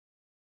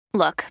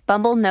Look,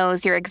 Bumble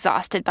knows you're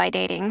exhausted by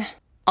dating.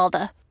 All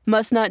the,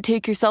 must not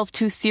take yourself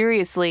too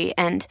seriously,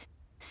 and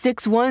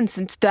 6'1"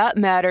 since that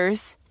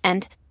matters.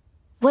 And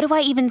what do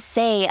I even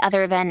say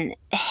other than,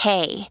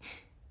 hey?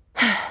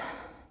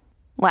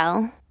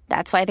 Well,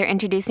 that's why they're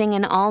introducing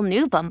an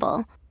all-new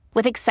Bumble,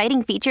 with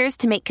exciting features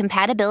to make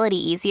compatibility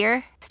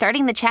easier,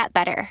 starting the chat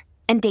better,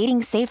 and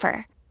dating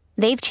safer.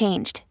 They've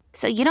changed,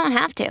 so you don't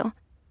have to.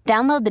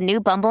 Download the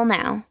new Bumble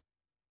now.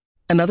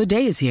 Another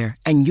day is here,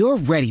 and you're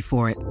ready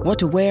for it. What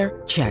to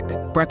wear? Check.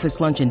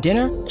 Breakfast, lunch, and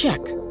dinner? Check.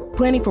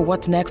 Planning for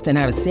what's next and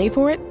how to save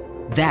for it?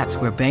 That's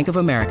where Bank of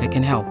America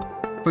can help.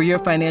 For your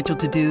financial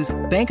to-dos,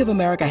 Bank of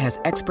America has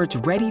experts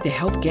ready to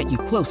help get you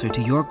closer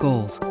to your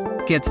goals.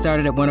 Get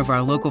started at one of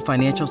our local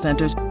financial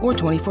centers or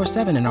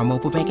 24/7 in our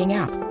mobile banking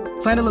app.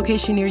 Find a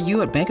location near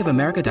you at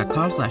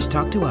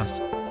bankofamerica.com/talktous.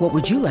 What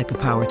would you like the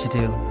power to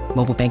do?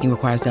 Mobile banking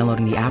requires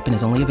downloading the app and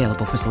is only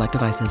available for select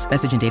devices.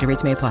 Message and data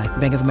rates may apply.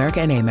 Bank of America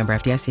N.A., member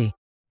FDIC.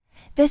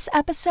 This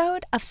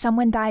episode of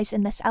Someone Dies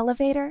in This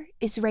Elevator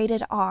is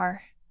rated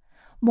R.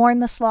 Mourn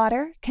the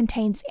Slaughter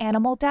contains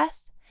animal death,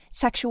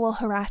 sexual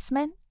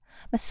harassment,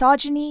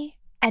 misogyny,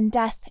 and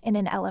death in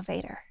an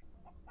elevator.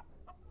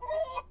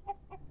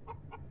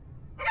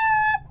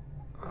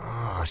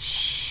 Oh,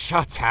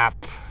 shut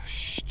up,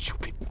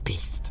 stupid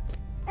beast.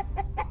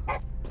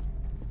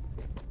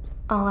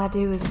 All I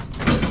do is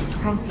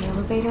crank the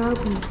elevator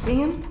open to see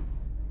him.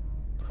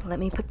 Let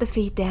me put the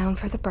feed down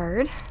for the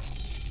bird.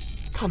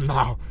 Come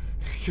now.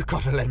 You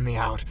gotta let me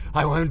out.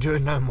 I won't do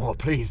it no more.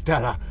 Please,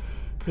 Della.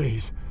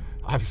 Please.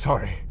 I'm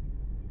sorry.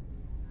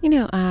 You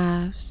know,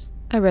 Ives,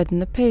 I read in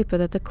the paper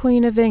that the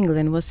Queen of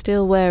England was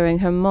still wearing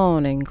her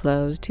mourning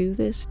clothes to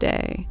this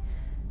day.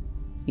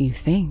 You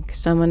think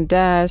someone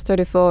dies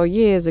 34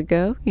 years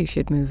ago, you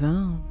should move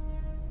on.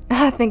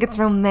 I think it's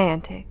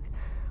romantic.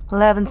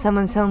 Loving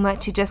someone so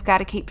much you just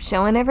gotta keep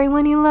showing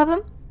everyone you love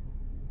them.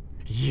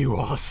 You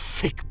are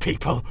sick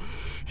people.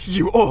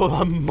 You all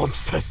are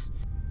monsters.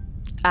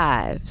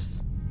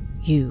 Ives,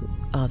 you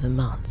are the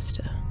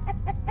monster.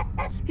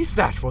 Is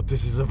that what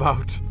this is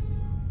about?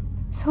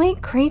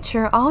 Sweet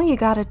creature, all you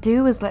gotta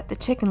do is let the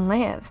chicken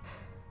live.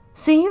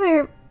 See,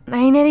 there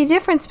ain't any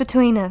difference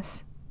between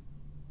us.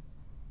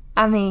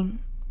 I mean,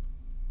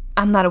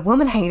 I'm not a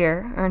woman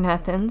hater or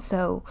nothing,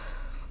 so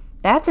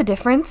that's a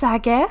difference, I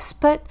guess,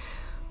 but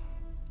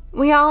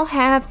we all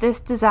have this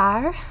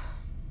desire.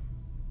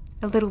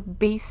 A little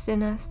beast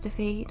in us to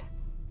feed.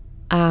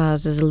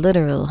 Ours is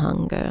literal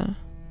hunger,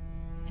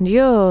 and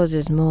yours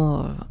is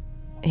more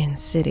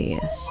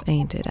insidious,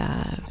 ain't it,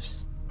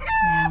 Ives?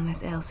 Now,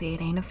 Miss Elsie,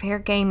 it ain't a fair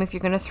game if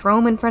you're gonna throw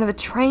him in front of a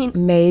train.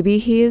 Maybe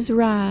he is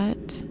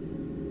right.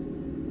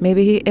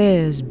 Maybe he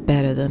is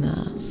better than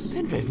us.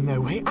 Then there's no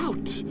way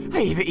out.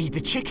 I either eat the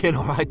chicken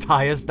or I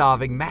die a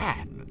starving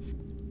man.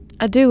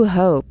 I do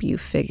hope you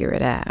figure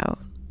it out.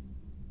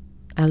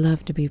 I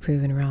love to be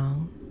proven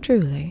wrong,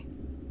 truly.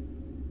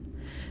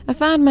 I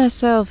find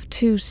myself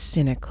too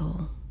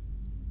cynical.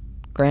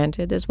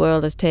 Granted, this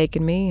world has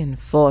taken me and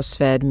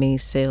force-fed me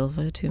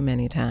silver too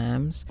many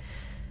times,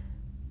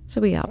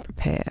 so we are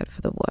prepared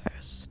for the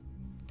worst.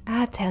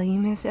 I tell you,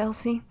 Miss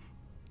Elsie,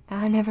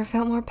 I never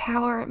felt more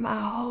power in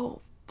my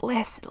whole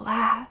blessed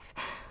life.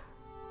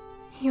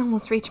 He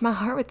almost reached my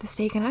heart with the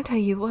stake, and I tell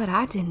you what,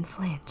 I didn't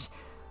flinch.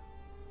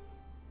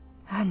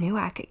 I knew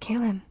I could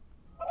kill him.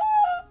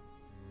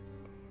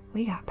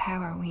 We got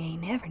power we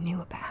ain't never knew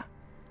about.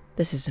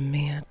 This is a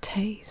mere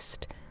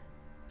taste.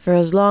 For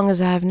as long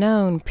as I've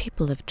known,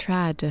 people have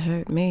tried to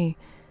hurt me.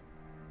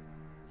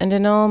 And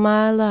in all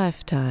my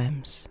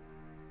lifetimes,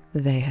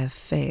 they have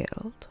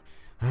failed.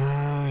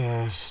 Ah,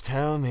 yes.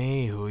 Tell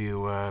me who you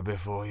were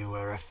before you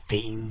were a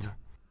fiend.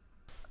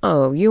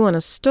 Oh, you want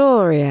a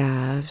story,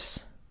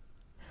 Ives?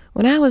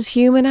 When I was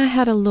human, I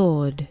had a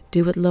lord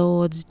do what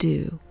lords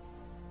do.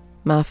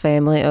 My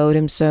family owed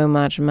him so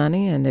much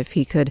money, and if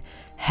he could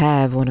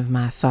have one of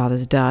my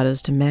father's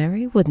daughters to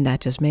marry, wouldn't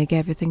that just make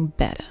everything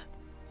better?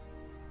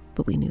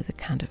 But we knew the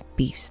kind of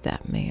beast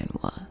that man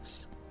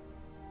was.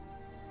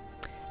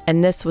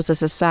 And this was a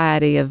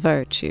society of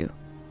virtue.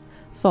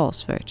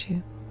 False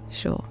virtue,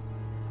 sure.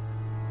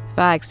 If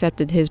I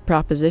accepted his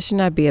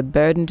proposition, I'd be a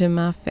burden to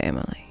my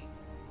family.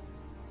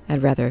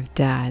 I'd rather have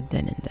died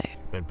than in there.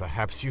 Then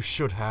perhaps you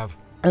should have.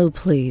 Oh,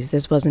 please,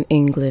 this wasn't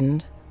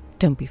England.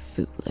 Don't be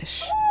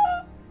foolish.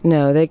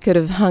 No, they could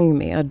have hung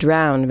me or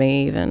drowned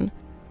me even.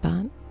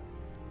 But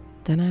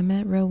then I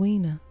met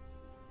Rowena.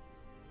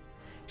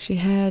 She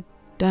had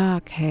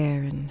dark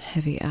hair and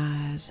heavy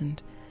eyes,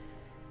 and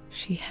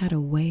she had a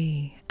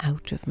way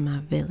out of my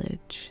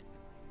village.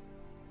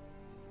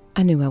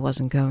 I knew I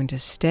wasn't going to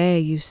stay,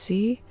 you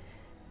see,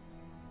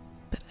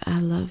 but I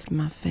loved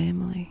my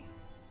family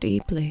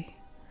deeply,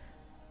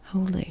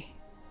 wholly.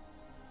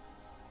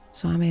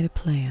 So I made a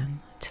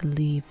plan to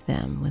leave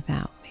them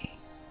without me.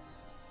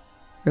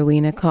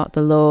 Rowena caught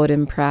the Lord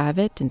in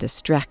private and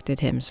distracted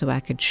him so I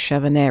could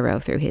shove an arrow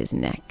through his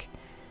neck.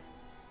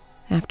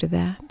 After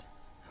that,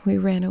 we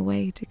ran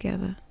away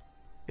together.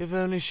 If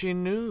only she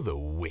knew the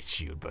witch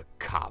you'd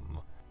become.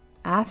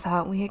 I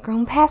thought we had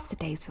grown past the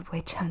days of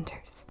witch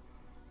hunters.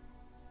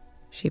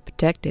 She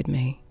protected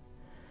me.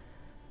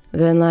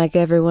 Then, like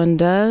everyone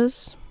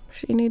does,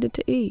 she needed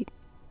to eat.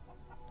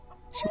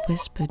 She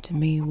whispered to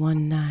me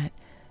one night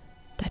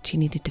that she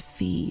needed to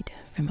feed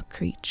from a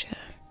creature,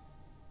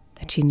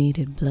 that she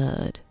needed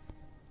blood,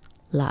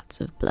 lots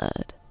of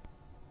blood.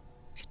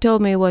 She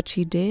told me what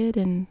she did,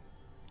 and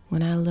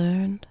when I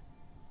learned,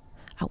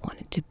 I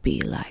wanted to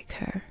be like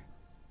her.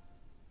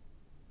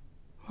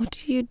 What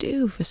do you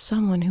do for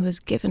someone who has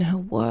given her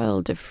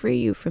world to free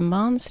you from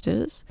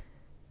monsters?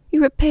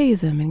 You repay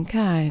them in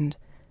kind.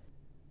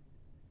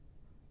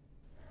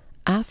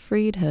 I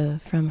freed her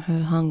from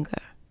her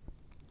hunger,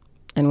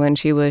 and when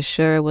she was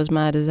sure it was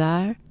my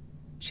desire,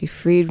 she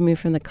freed me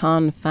from the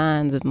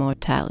confines of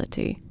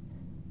mortality.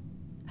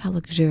 How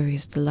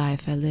luxurious the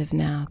life I live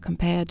now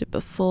compared to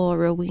before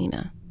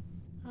Rowena.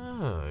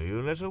 Oh,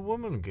 you let a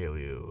woman kill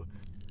you.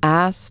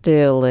 I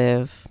still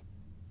live.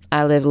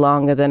 I live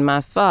longer than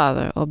my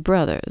father or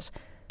brothers,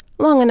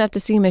 long enough to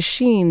see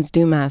machines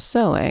do my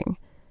sewing,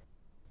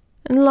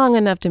 and long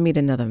enough to meet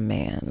another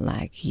man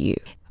like you.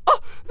 Oh,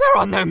 there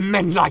are no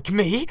men like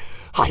me.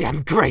 I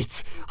am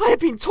great. I have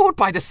been taught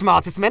by the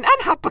smartest men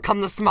and have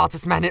become the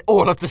smartest man in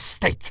all of the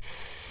state.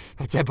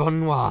 De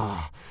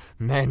Bonnoir.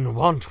 Men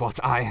want what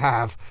I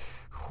have.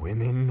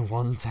 Women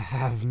want to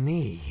have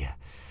me.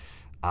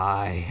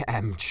 I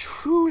am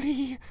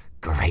truly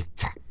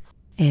great.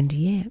 And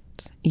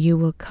yet you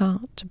were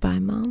caught by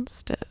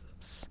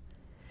monsters.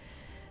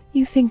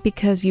 You think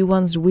because you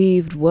once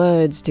weaved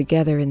words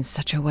together in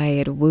such a way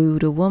it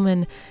wooed a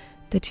woman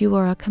that you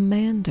are a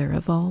commander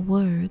of all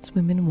words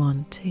women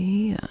want to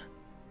hear.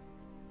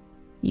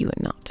 You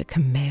are not a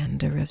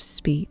commander of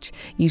speech.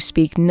 You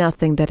speak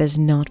nothing that has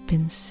not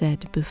been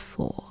said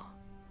before.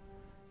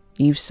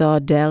 You saw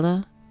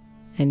Della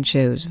and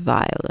chose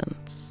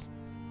violence.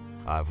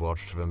 I've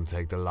watched them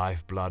take the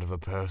lifeblood of a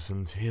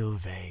person till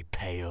they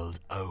paled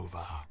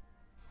over.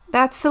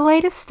 That's the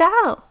latest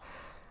style.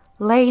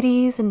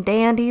 Ladies and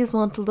dandies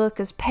want to look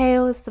as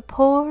pale as the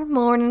poor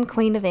mourning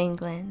Queen of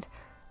England.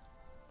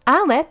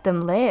 I let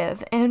them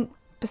live, and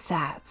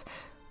besides,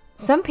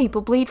 some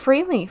people bleed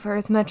freely for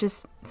as much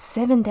as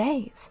 7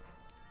 days.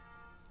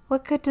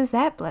 What good does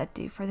that blood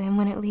do for them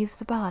when it leaves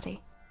the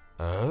body?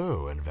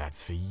 Oh, and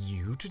that's for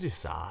you to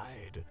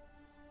decide.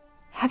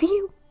 Have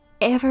you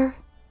ever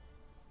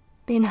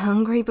been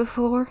hungry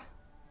before?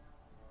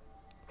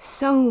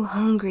 So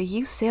hungry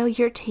you sell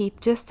your teeth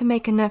just to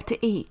make enough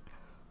to eat.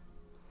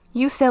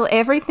 You sell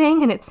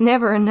everything and it's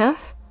never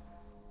enough?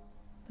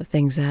 The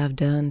things I've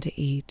done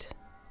to eat,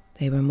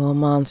 they were more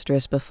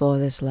monstrous before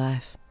this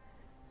life.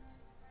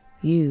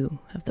 You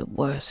have the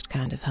worst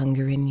kind of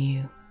hunger in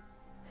you.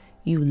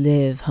 You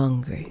live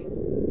hungry.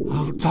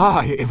 I'll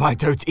die if I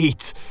don't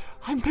eat.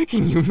 I'm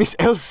begging you, Miss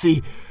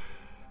Elsie.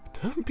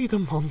 Don't be the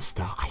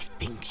monster I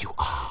think you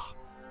are.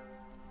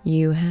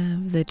 You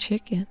have the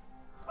chicken.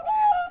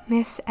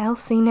 Miss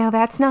Elsie, now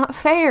that's not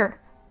fair.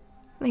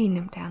 Leading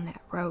him down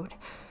that road.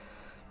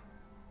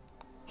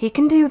 He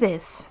can do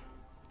this,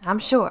 I'm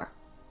sure.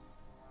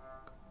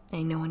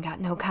 Ain't no one got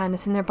no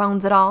kindness in their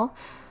bones at all.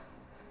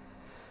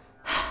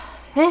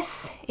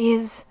 This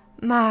is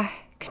my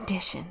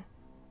condition.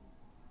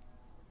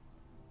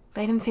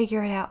 Let him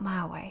figure it out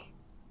my way.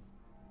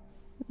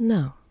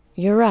 No,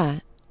 you're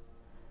right.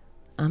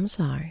 I'm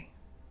sorry.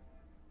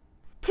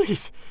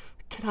 Please,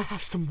 can I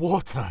have some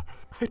water?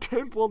 I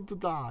don't want to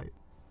die.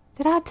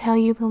 Did I tell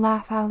you the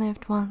life I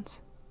lived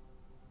once?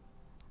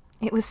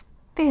 It was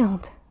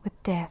filled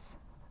with death.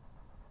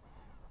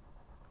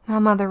 My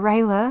mother,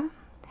 Rayla,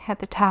 had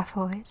the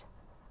typhoid.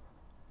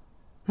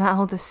 My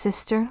oldest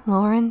sister,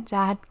 Lauren,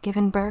 died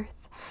giving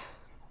birth.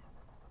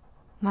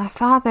 My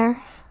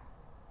father,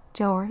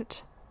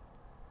 George,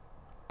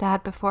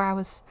 died before I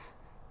was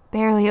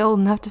barely old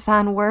enough to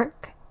find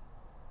work.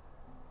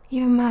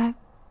 Even my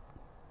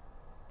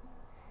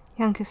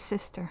youngest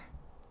sister,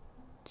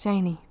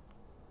 Janie,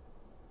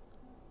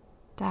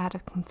 died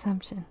of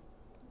consumption.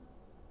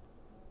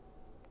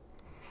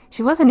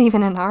 She wasn't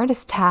even an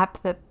artist type,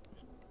 the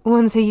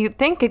ones who you'd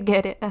think could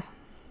get it.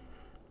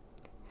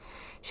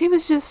 She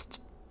was just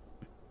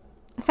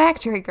a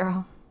factory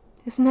girl.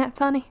 Isn't that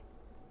funny?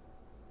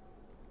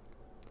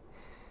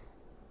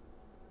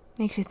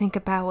 Makes you think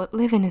about what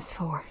living is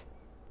for.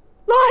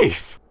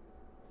 Life!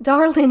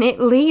 Darling, it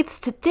leads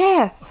to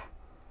death.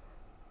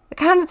 The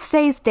kind that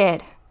stays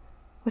dead,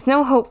 with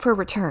no hope for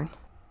return.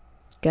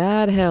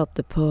 God help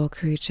the poor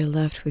creature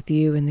left with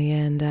you in the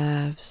end,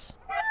 Ives.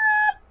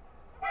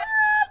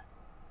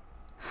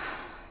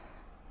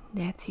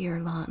 That's your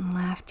lot in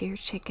life, dear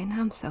chicken.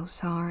 I'm so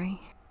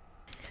sorry.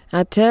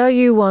 I tell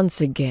you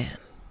once again,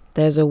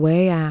 there's a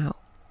way out.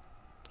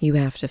 You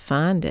have to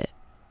find it.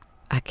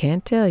 I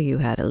can't tell you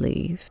how to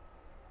leave.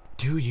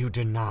 Do you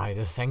deny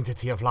the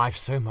sanctity of life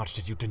so much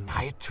that you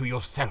deny it to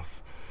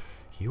yourself?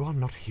 You are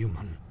not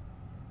human.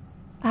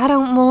 I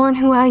don't mourn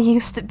who I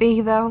used to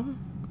be, though.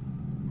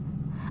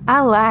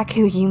 I like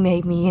who you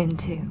made me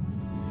into.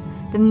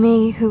 The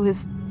me who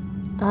is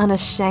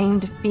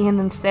unashamed of being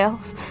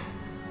themselves.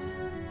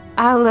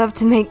 I love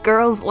to make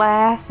girls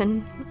laugh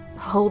and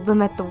hold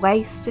them at the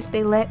waist if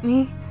they let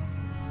me.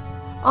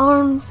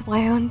 Arms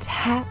wound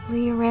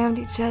tightly around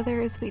each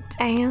other as we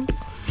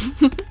dance.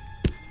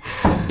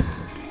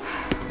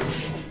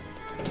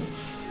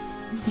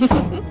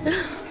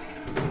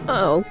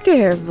 Oh,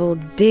 careful,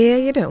 dear.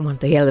 You don't want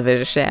the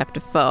elevator shaft to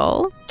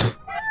fall.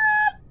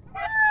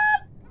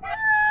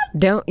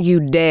 Don't you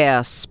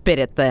dare spit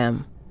at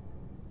them.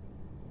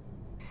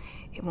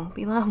 It won't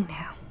be long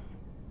now.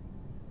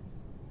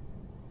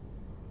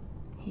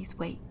 He's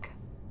weak.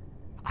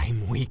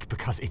 I'm weak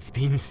because it's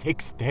been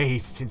 6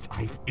 days since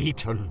I've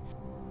eaten.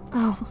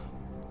 Oh,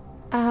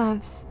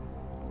 Ives.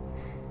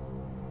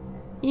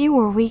 You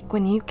were weak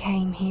when you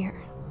came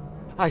here.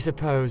 I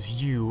suppose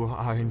you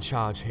are in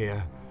charge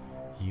here.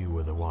 You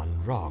were the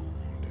one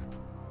wronged.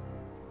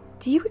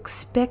 Do you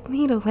expect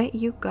me to let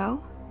you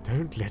go?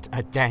 Don't let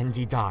a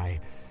dandy die.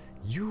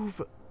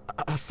 You've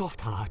a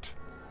soft heart.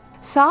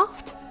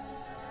 Soft?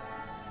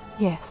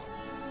 Yes.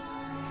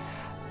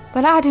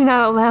 But I do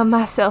not allow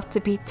myself to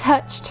be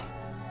touched,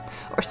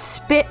 or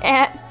spit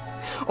at,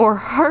 or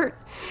hurt.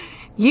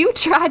 You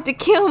tried to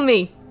kill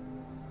me.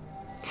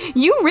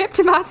 You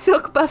ripped my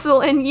silk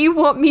bustle and you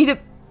want me to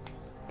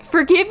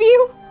forgive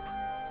you?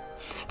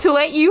 To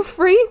let you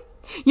free?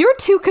 You're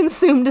too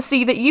consumed to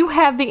see that you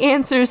have the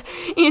answers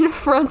in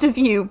front of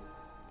you.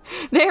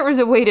 There is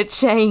a way to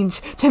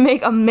change, to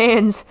make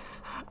amends.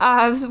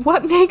 Ives,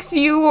 what makes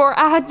you or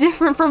I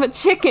different from a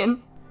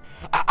chicken?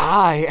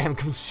 I am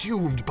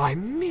consumed by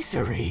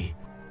misery.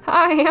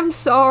 I am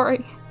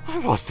sorry. I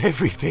lost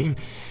everything,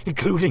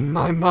 including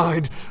my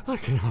mind. I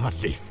can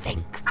hardly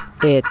think.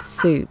 It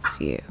suits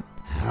you.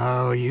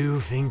 Oh, you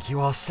think you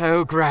are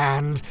so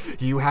grand.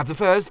 You have the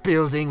first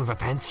building with a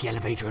fancy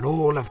elevator in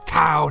all of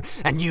town,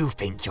 and you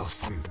think you're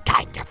some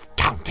kind of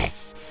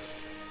countess.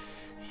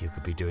 You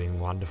could be doing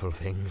wonderful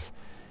things.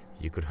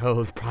 You could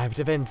hold private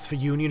events for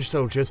Union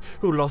soldiers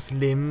who lost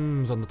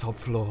limbs on the top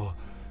floor.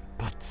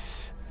 But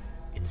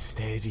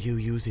instead you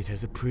use it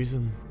as a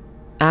prison.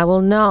 I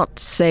will not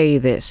say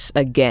this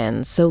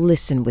again, so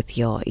listen with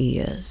your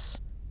ears.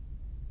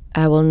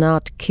 I will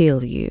not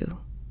kill you.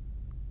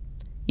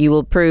 You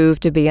will prove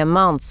to be a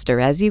monster,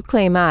 as you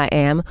claim I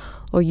am,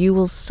 or you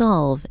will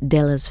solve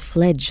Della's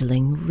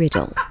fledgling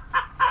riddle.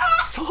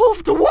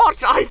 Solved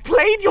what? I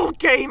played your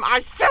game.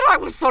 I said I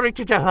was sorry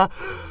to Della.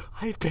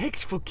 I begged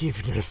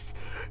forgiveness.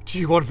 Do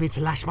you want me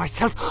to lash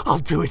myself? I'll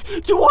do it.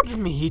 Do you want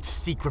me to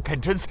seek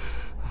repentance?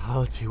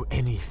 I'll do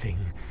anything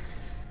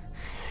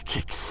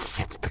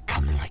except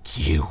become like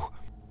you.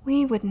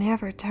 We would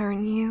never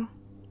turn you.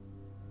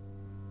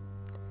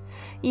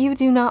 You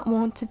do not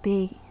want to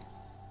be.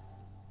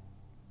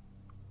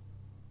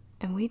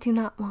 And we do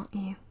not want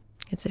you.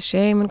 It's a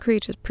shame when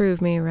creatures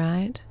prove me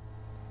right.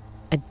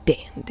 A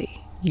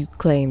dandy. You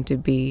claim to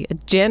be a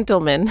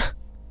gentleman.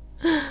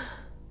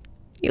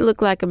 You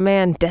look like a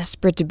man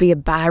desperate to be a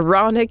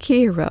Byronic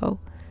hero.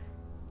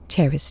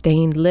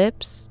 Cherry-stained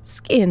lips,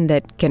 skin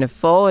that can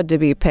afford to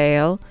be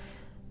pale.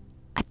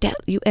 I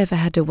doubt you ever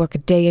had to work a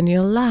day in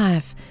your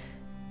life.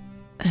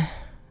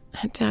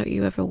 I doubt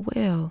you ever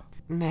will.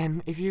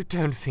 Ma'am, if you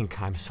don't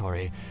think I'm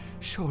sorry,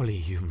 surely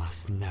you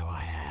must know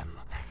I am.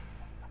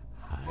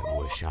 I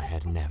wish I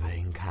had never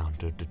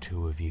encountered the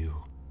two of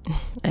you.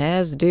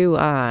 As do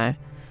I.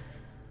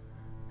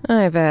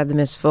 I've had the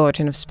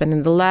misfortune of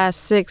spending the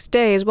last 6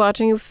 days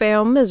watching you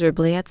fail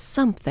miserably at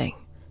something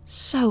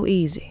so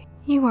easy.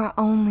 You are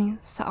only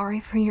sorry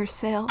for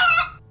yourself.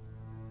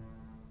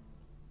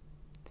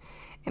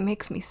 It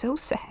makes me so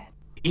sad.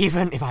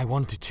 Even if I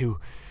wanted to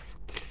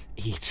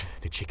eat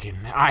the chicken,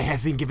 I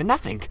have been given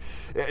nothing.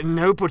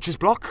 No butcher's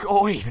block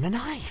or even a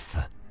knife.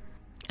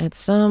 At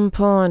some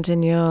point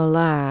in your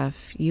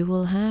life, you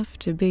will have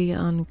to be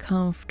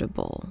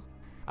uncomfortable.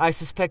 I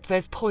suspect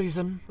there's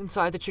poison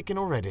inside the chicken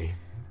already.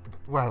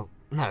 Well,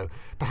 no,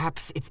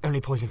 perhaps it's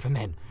only poison for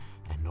men,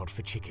 and not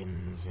for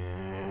chickens.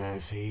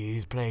 Yes,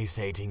 he's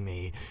placating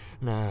me.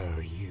 No,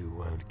 you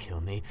won't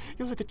kill me.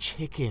 You'll let the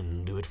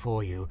chicken do it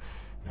for you.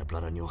 No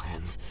blood on your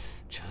hands,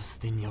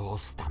 just in your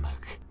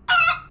stomach.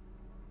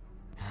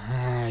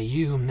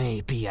 You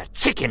may be a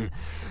chicken,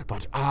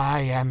 but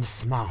I am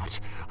smart.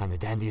 I'm the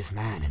dandiest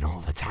man in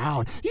all the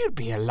town. You'd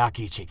be a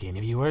lucky chicken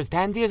if you were as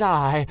dandy as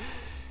I.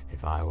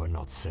 If I were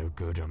not so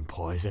good and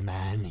poison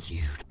man,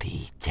 you'd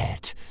be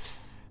dead.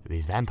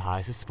 These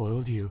vampires have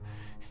spoiled you,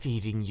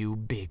 feeding you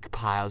big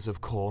piles of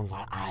corn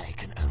while I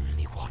can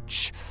only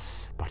watch.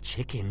 But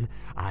chicken,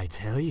 I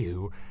tell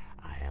you,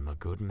 I am a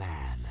good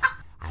man.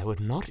 I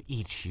would not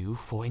eat you,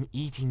 for in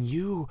eating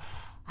you,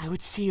 I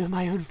would seal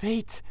my own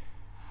fate.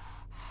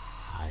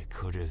 I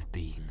could have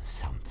been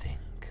something.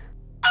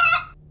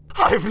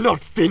 I've not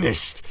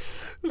finished.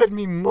 Let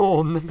me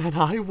mourn the man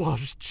I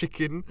was,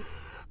 chicken.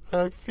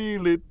 I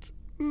feel it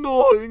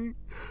gnawing,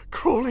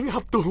 crawling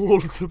up the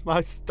walls of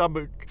my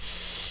stomach,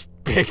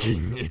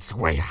 begging its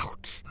way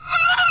out.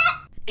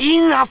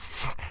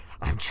 Enough!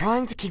 I'm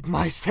trying to keep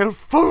myself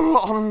full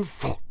on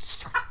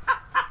thoughts.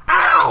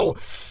 Ow!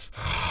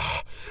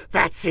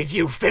 That's it,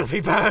 you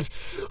filthy bird.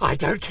 I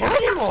don't care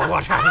anymore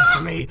what happens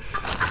to me.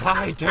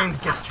 I don't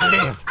get to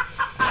live.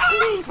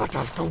 Neither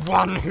does the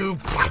one who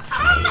bites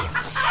me.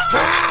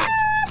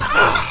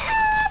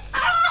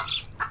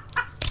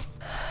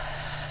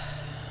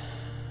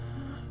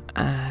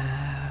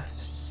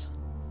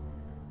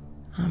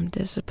 I'm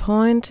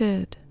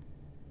disappointed.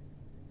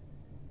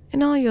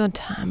 In all your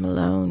time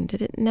alone,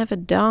 did it never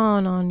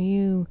dawn on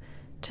you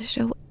to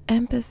show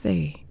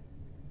empathy?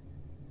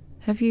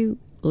 Have you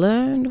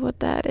learned what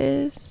that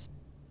is?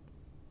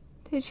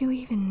 Did you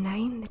even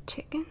name the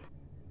chicken?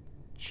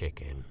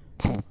 Chicken.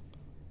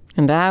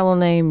 And I will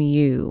name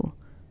you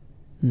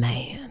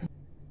Man.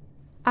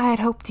 I had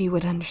hoped you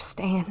would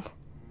understand.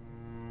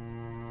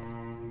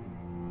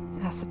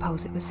 I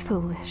suppose it was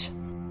foolish.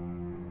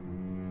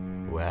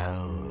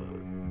 Well,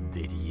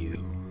 did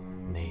you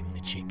name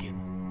the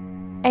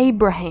chicken?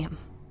 Abraham.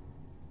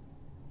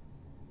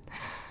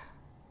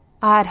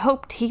 I'd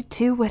hoped he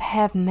too would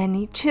have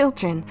many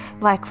children,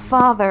 like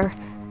Father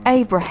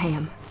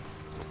Abraham.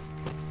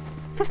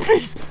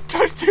 Please,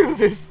 don't do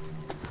this.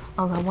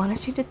 All I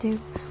wanted you to do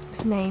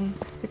was name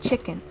the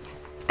chicken.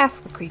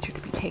 Ask the creature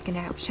to be taken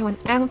out. Show an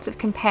ounce of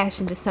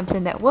compassion to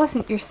something that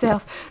wasn't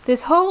yourself.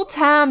 This whole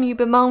time you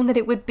bemoaned that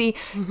it would be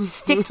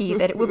sticky,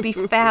 that it would be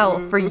foul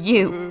for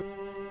you.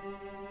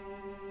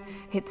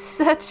 It's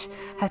such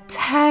a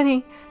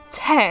tiny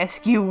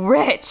task, you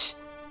wretch,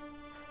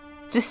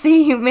 to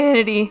see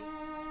humanity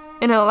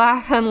in a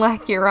life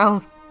unlike your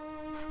own.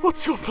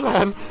 What's your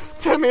plan?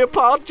 Tear me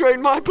apart,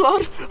 drain my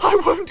blood? I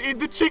won't eat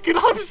the chicken,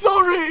 I'm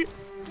sorry.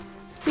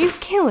 You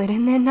kill it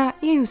and then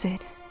not use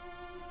it.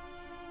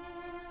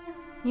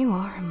 You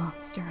are a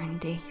monster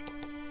indeed.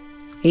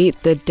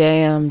 Eat the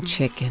damn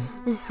chicken.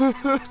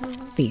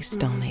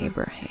 Feast on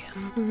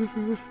Abraham.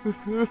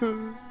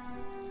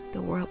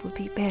 The world would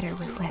be better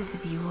with less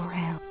of you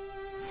around.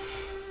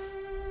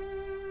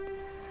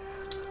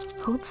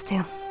 Hold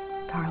still,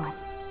 darling.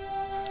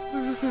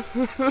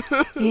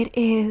 It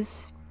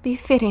is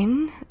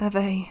befitting of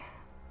a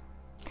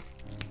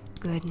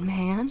good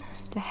man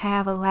to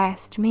have a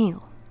last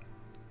meal.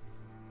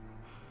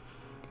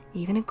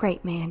 Even a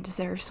great man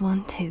deserves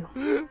one too.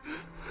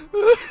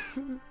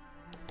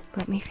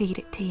 Let me feed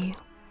it to you.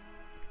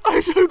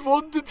 I don't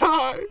want to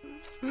die.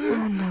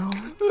 I know.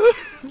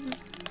 You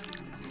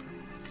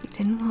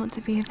didn't want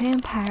to be a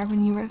vampire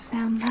when you were of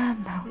sound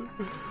mind, though.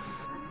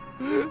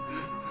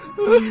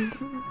 And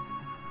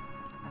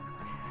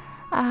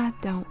I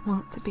don't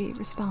want to be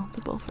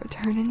responsible for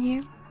turning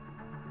you.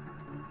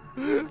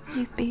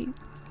 You'd be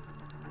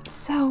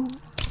so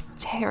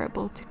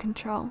terrible to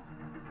control.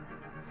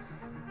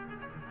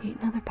 Eat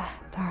another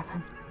bite,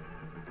 darling.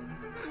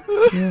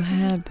 You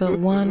had but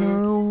one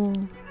rule.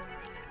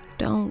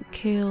 Don't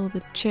kill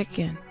the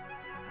chicken.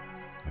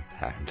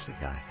 Apparently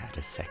I had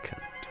a second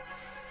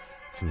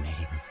to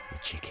name the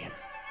chicken.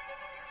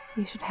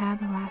 You should have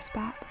the last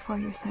bite before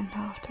you're sent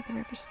off to the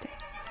river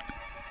Styx.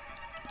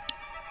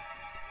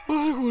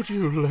 Why would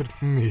you let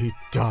me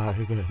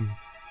die then?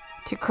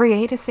 To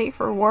create a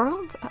safer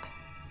world?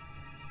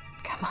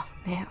 Come on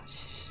now.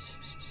 Shh.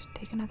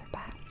 Take another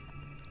bite.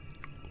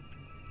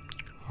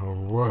 A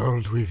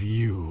world with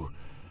you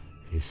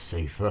is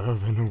safer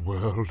than a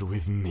world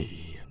with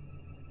me.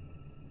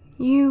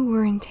 You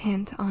were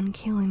intent on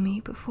killing me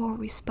before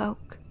we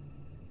spoke.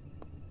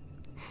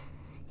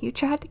 You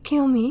tried to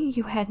kill me.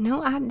 You had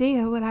no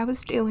idea what I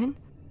was doing.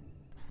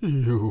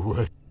 You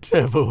were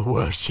devil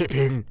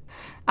worshipping.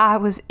 I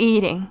was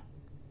eating.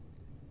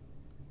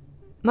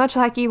 Much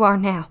like you are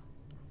now.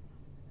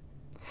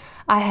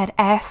 I had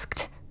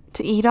asked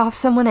to eat off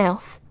someone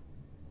else.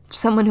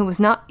 Someone who was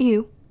not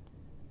you.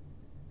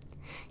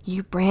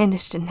 You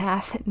brandished a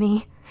knife at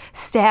me,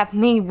 stabbed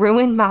me,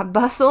 ruined my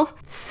bustle.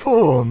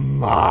 For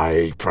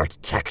my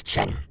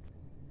protection.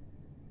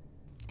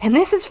 And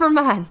this is for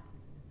mine.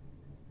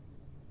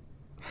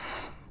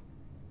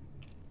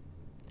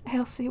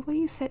 Elsie, will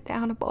you set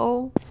down a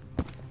bowl?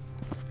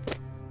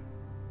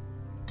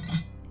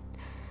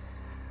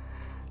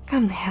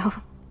 Come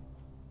now.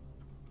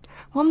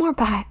 One more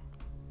bite,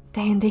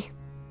 Dandy.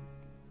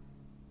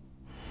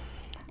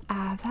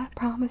 I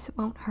promise it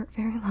won't hurt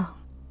very long.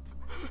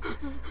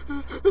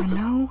 I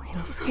know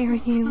it'll scare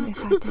you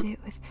if I did it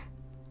with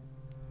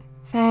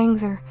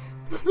fangs or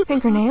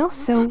fingernails,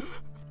 so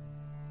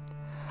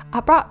I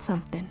brought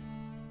something.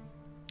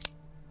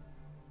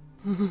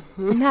 A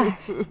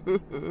knife.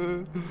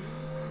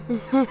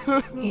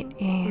 It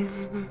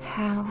is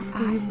how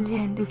I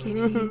intend to give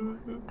you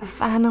a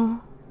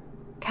final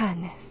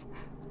kindness.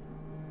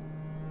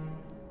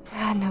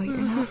 I know you're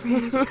not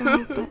ready to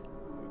go, but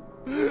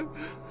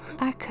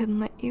I couldn't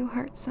let you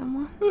hurt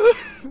someone.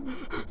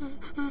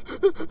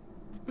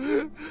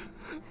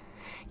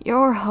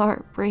 Your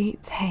heart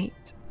breeds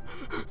hate.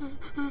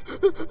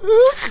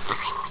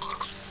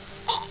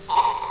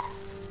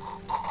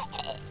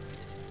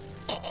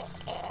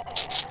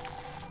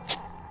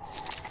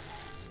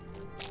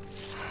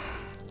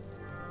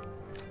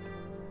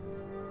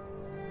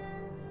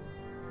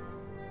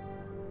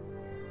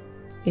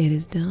 It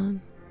is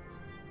done.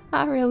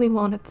 I really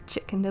wanted the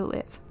chicken to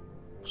live.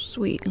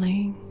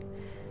 Sweetling.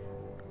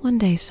 One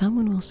day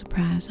someone will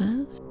surprise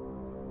us.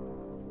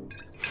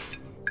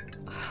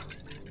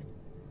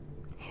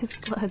 His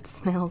blood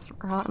smells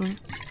rotten.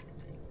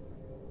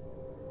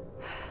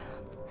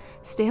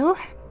 Still,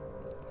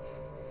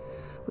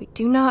 we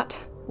do not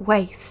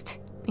waste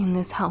in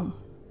this home.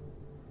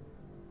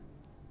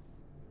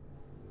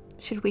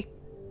 Should we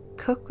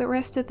cook the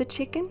rest of the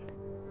chicken?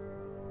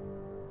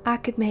 I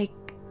could make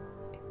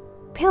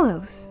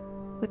pillows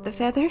with the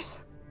feathers.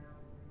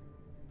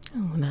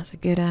 Oh, that's a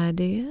good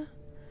idea.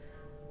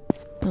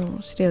 Oh,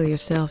 still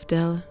yourself,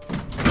 Della.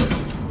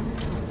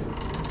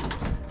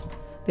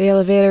 The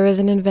elevator is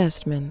an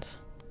investment.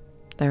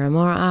 There are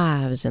more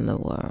Ives in the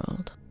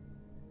world.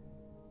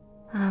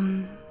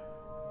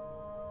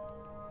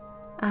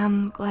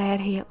 I'm glad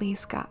he at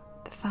least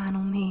got the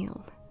final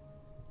meal.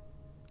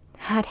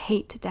 I'd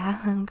hate to die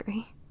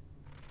hungry.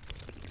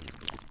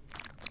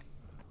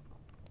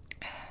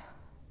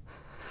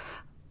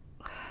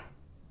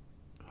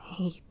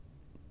 He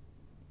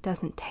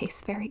doesn't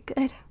taste very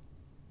good.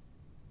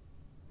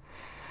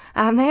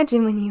 I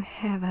imagine when you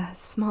have as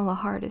small a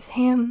heart as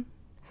him,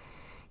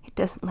 it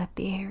doesn't let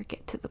the air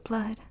get to the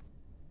blood.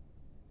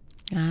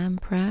 I'm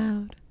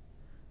proud.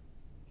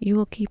 You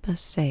will keep us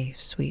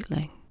safe,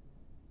 sweetling.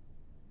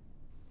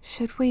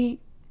 Should we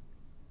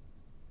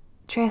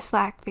dress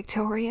like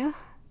Victoria?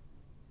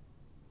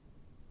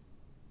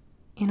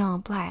 In all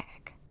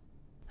black?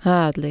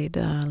 Hardly,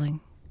 darling.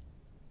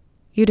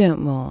 You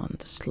don't mourn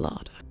the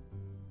slaughter.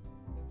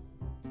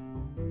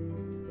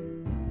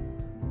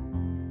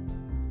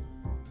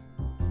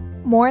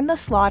 Mourn the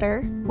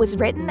Slaughter was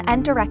written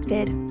and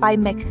directed by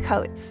Mick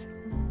Coates.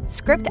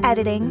 Script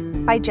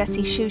editing by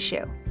Jesse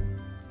Shushu.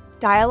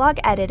 Dialogue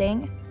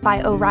editing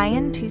by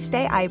Orion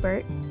Tuesday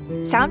Ibert.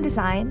 Sound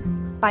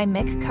design by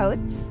Mick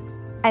Coates.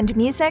 And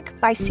music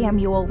by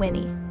Samuel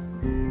Winnie.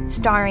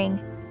 Starring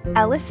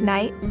Ellis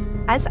Knight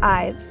as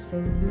Ives,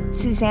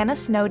 Susanna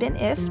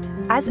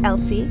Snowden-Ift as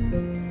Elsie,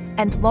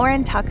 and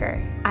Lauren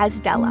Tucker as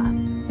Della.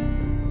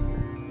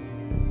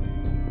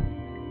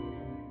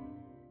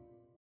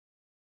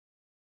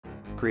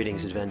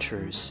 Greetings,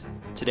 adventurers.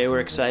 Today we're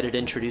excited to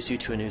introduce you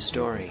to a new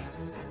story,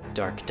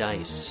 Dark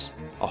Dice,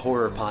 a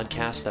horror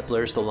podcast that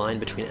blurs the line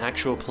between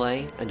actual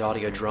play and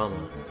audio drama,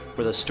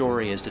 where the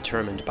story is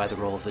determined by the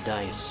roll of the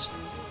dice.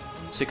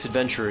 6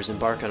 adventurers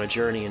embark on a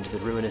journey into the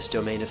ruinous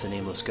domain of the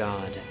Nameless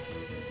God.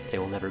 They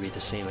will never be the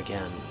same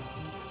again.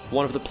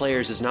 One of the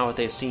players is not what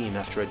they seem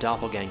after a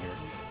doppelganger,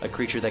 a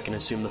creature that can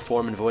assume the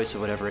form and voice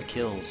of whatever it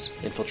kills,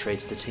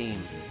 infiltrates the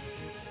team.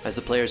 As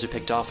the players are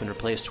picked off and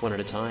replaced one at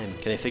a time,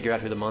 can they figure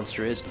out who the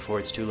monster is before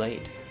it's too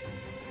late?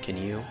 Can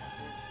you?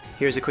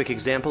 Here's a quick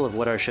example of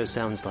what our show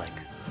sounds like.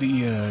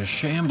 The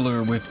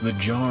shambler with the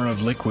jar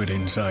of liquid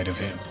inside of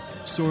him.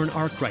 Soren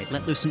Arkwright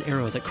let loose an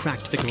arrow that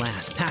cracked the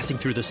glass, passing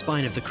through the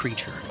spine of the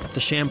creature.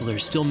 The shambler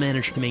still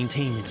managed to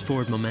maintain its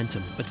forward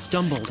momentum, but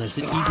stumbled as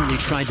it eagerly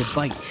tried to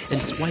bite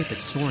and swipe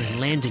at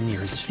Soren, landing near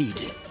his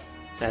feet.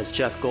 As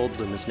Jeff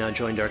Goldblum has now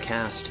joined our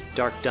cast,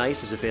 Dark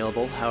Dice is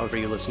available however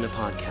you listen to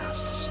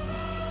podcasts.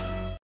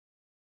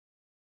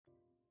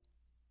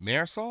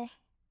 Marisol?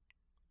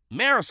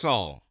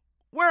 Marisol!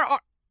 Where are...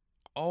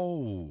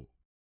 Oh.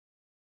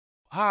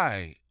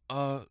 Hi.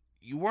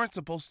 You weren't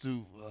supposed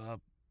to,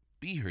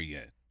 be here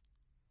yet.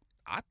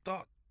 I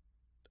thought...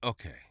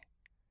 Okay.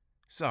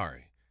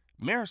 Sorry.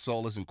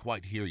 Marisol isn't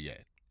quite here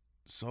yet.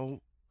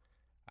 So,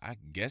 I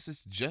guess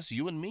it's just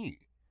you and me.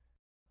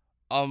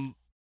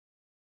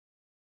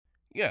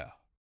 Yeah.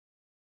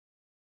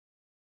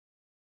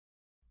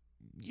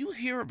 You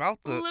hear about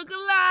the... Look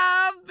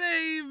alive,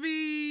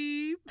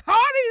 baby!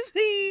 Party's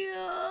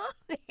here!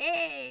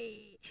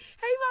 Hey!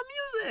 Hey, my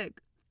music!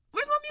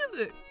 Where's my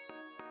music?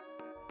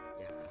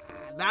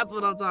 That's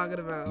what I'm talking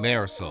about.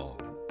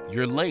 Marisol,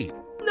 you're late.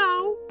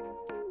 No.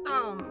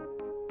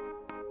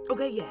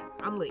 Okay, yeah,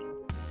 I'm late.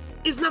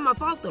 It's not my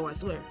fault, though, I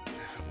swear.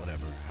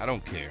 Whatever, I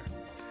don't care.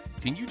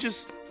 Can you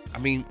just...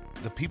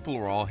 the people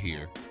are all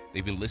here.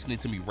 They've been listening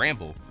to me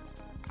ramble.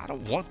 I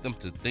don't want them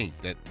to think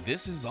that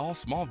this is all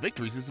small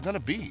victories is gonna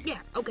be. Yeah,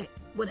 okay,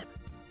 whatever.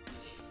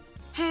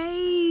 Hey,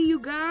 you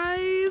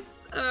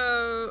guys.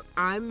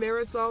 I'm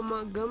Marisol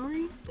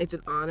Montgomery. It's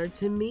an honor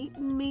to meet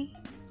me.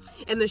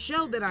 And the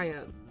show that I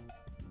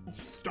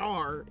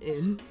star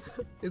in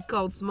is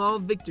called Small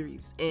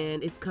Victories,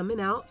 and it's coming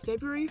out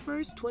February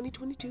 1st,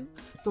 2022,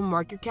 so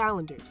mark your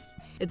calendars.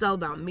 It's all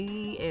about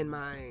me and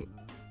my...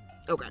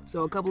 Okay,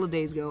 so a couple of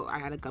days ago, I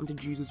had a come to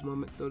Jesus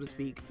moment, so to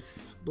speak.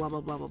 Blah,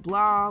 blah, blah, blah,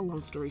 blah.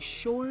 Long story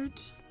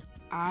short,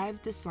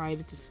 I've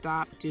decided to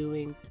stop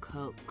doing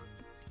coke.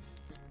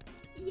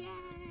 Yay!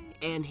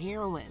 And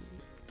heroin.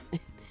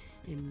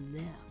 And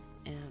meth.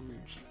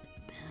 And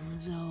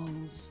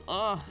benzos.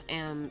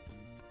 And...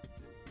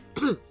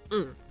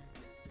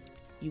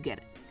 You get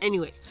it.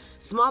 Anyways,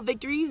 Small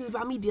Victories is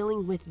about me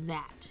dealing with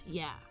that.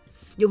 Yeah.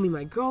 You'll meet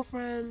my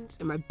girlfriend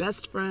and my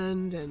best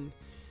friend and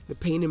the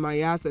pain in my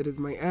ass that is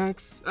my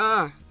ex.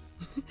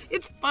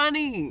 It's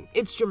funny.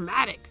 It's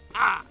dramatic.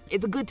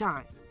 It's a good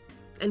time.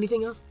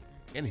 Anything else?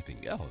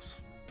 Anything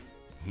else?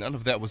 None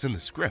of that was in the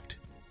script.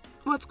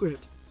 What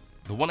script?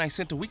 The one I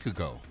sent a week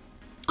ago.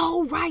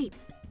 Oh, right.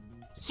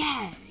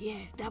 Yeah,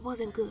 that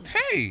wasn't good.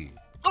 Hey!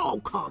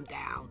 Oh, calm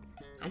down.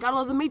 I got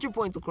all the major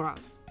points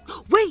across.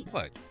 Wait!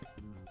 What?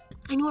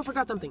 I knew I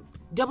forgot something.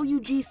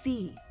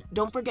 WGC.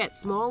 Don't forget,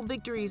 Small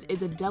Victories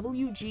is a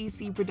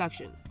WGC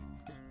production.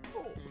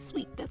 Oh,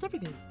 sweet. That's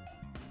everything.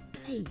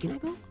 Hey, can I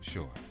go?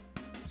 Sure.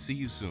 See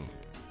you soon.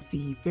 See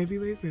you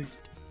February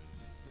 1st.